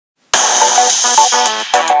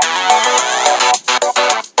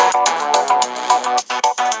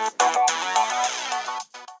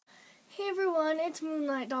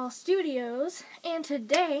and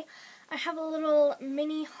today I have a little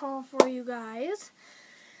mini haul for you guys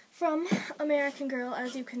from American Girl,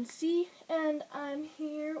 as you can see, and I'm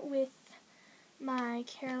here with my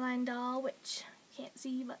Caroline doll, which you can't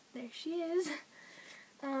see, but there she is.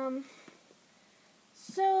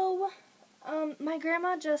 My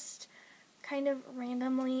grandma just kind of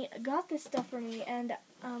randomly got this stuff for me, and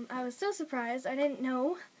I was so surprised. I didn't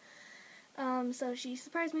know. So she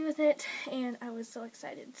surprised me with it, and I was so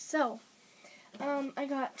excited. So, I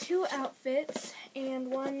got 2 outfits and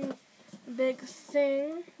one big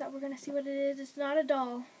thing that we're going to see what it is. It's not a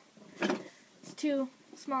doll. It's too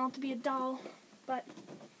small to be a doll. But,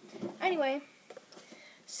 anyway.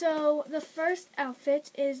 So, the first outfit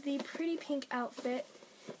is the pretty pink outfit.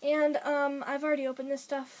 And, I've already opened this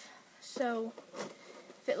stuff. So,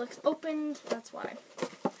 if it looks opened, that's why.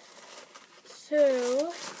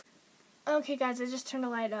 So, okay guys, I just turned the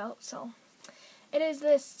light out, so. It is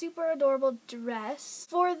this super adorable dress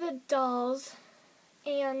for the dolls,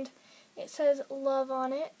 and it says love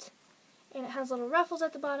on it, and it has little ruffles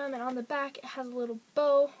at the bottom, and on the back it has a little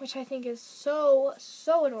bow, which I think is so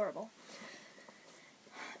adorable.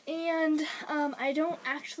 And I don't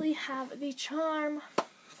actually have the charm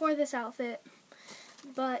for this outfit,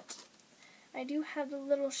 but I do have the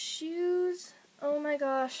little shoes. Oh my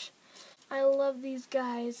gosh, I love these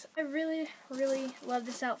guys. I really love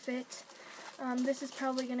this outfit. This is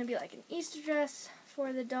probably going to be like an Easter dress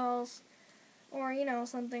for the dolls, or, you know,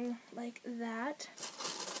 something like that.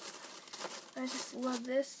 I just love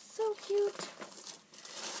this. So cute.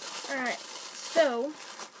 Alright, so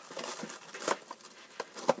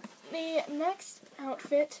the next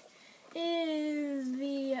outfit is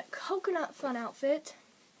the coconut fun outfit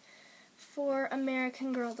for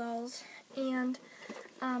American Girl dolls. And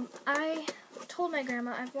I told my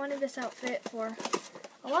grandma I've wanted this outfit for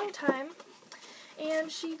a long time,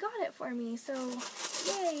 and she got it for me, so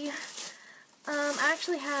yay. I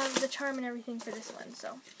actually have the charm and everything for this one.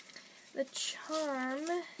 So the charm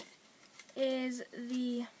is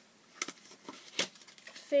the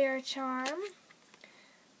fair charm,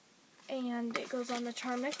 and it goes on the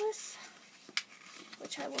charm necklace,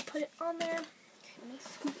 which I will put it on there. Okay, let me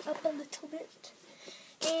scoot up a little bit.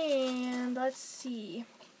 And let's see.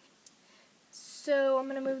 So I'm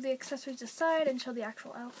going to move the accessories aside and show the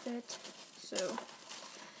actual outfit. So,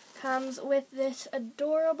 comes with this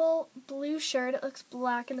adorable blue shirt. It looks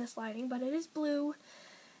black in this lighting, but it is blue.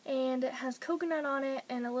 And it has coconut on it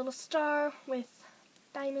and a little star with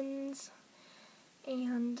diamonds.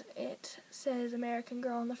 And it says American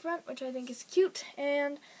Girl on the front, which I think is cute.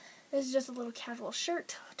 And this is just a little casual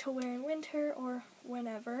shirt to wear in winter or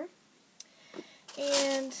whenever.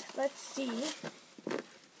 And let's see.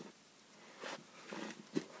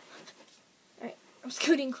 Alright, I'm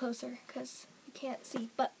scooting closer because you can't see.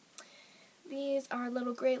 But these are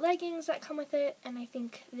little gray leggings that come with it, and I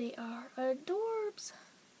think they are adorbs.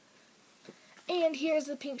 And here's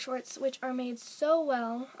the pink shorts, which are made so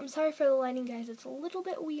well. I'm sorry for the lighting, guys. It's a little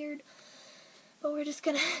bit weird, but we're just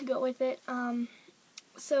going to go with it.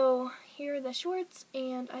 So here are the shorts,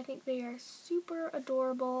 and I think they are super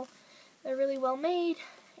adorable. They're really well made,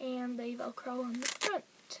 and they Velcro on the front.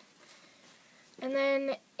 And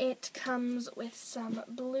then it comes with some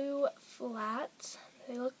blue flats.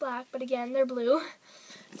 They look black, but again, they're blue.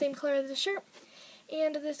 Same color as the shirt.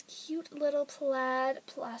 And this cute little plaid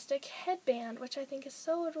plastic headband, which I think is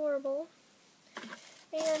so adorable.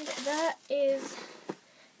 And that is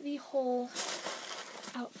the whole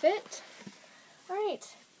outfit.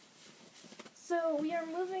 Alright, so we are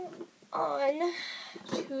moving on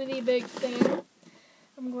to the big thing.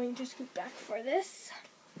 I'm going to scoot back for this.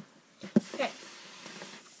 Okay.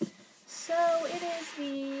 So it is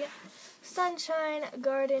the Sunshine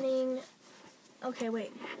Gardening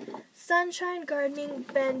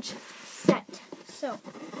Bench set. So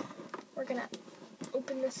we're gonna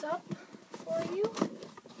open this up for you.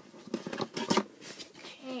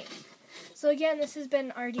 Okay. So again, this has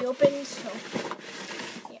been already opened, so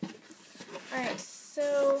yeah. Alright,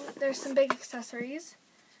 so there's some big accessories.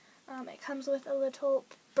 It comes with a little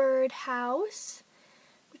bird house,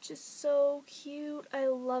 which is so cute. I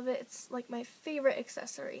love it. It's like my favorite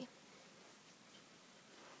accessory.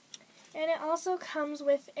 And it also comes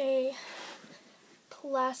with a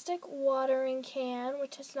plastic watering can,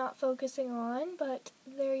 which is not focusing on, but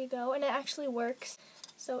there you go. And it actually works.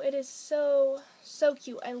 So it is so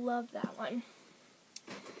cute. I love that one.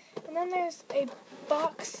 And then there's a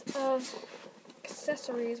box of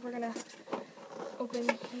accessories we're going to open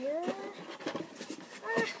here.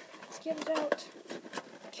 Let's get it out.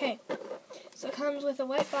 Okay, so it comes with a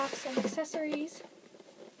white box of accessories,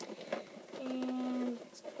 and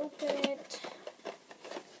let's open it.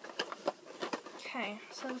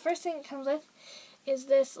 So the first thing it comes with is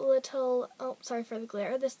this little, oh, sorry for the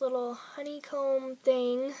glare, this little honeycomb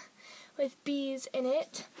thing with bees in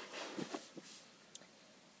it.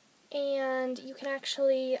 And you can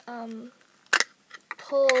actually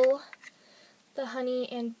pull the honey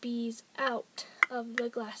and bees out of the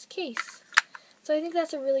glass case. So I think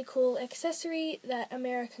that's a really cool accessory that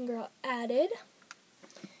American Girl added.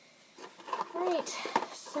 Alright,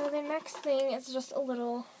 so the next thing is just a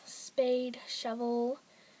little spade shovel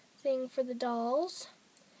thing for the dolls.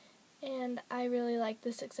 And I really like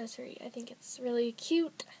this accessory. I think it's really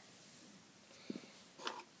cute.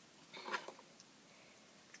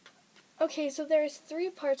 Okay, so there's 3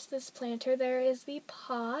 parts to this planter. There is the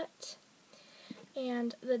pot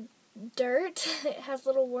and the dirt. It has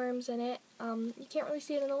little worms in it. You can't really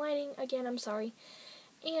see it in the lighting. Again, I'm sorry.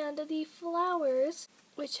 And the flowers,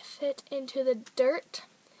 which fit into the dirt.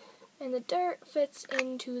 And the dirt fits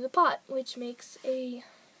into the pot, which makes a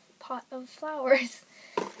pot of flowers.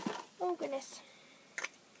 Oh, goodness.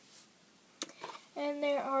 And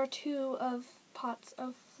there are 2 pots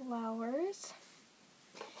of flowers.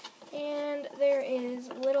 And there is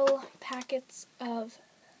little packets of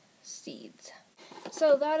seeds.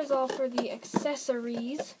 So that is all for the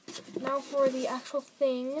accessories. Now for the actual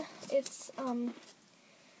thing. It's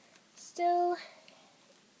still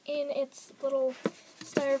in its little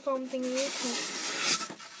styrofoam thingy.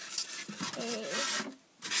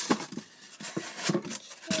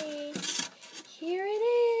 Okay, here it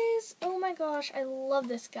is. Oh my gosh, I love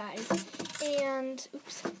this, guys. And,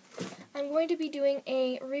 oops. I'm going to be doing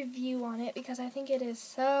a review on it because I think it is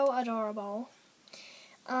so adorable.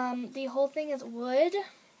 The whole thing is wood,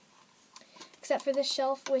 except for this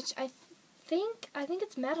shelf, which I think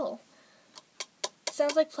it's metal. It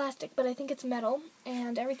sounds like plastic, but I think it's metal,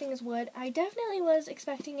 and everything is wood. I definitely was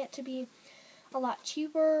expecting it to be a lot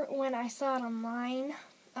cheaper when I saw it online.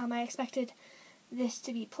 I expected this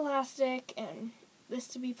to be plastic and this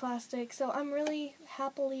to be plastic, so I'm really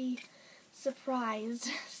happily surprised.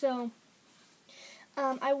 So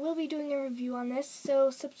I will be doing a review on this, so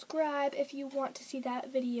subscribe if you want to see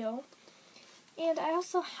that video. And I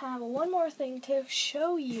also have one more thing to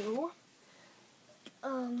show you.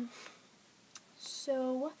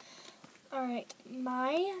 Alright,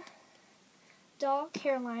 my doll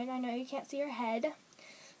Caroline, I know you can't see her head,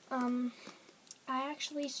 I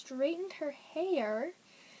actually straightened her hair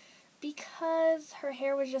because her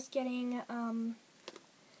hair was just getting out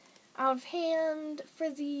of hand,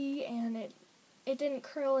 frizzy, and it didn't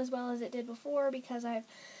curl as well as it did before because I've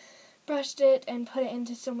brushed it and put it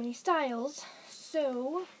into so many styles.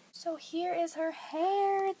 So here is her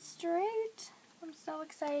hair. It's straight. I'm so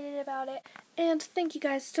excited about it. And thank you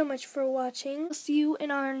guys so much for watching. I'll see you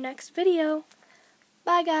in our next video.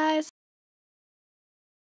 Bye, guys.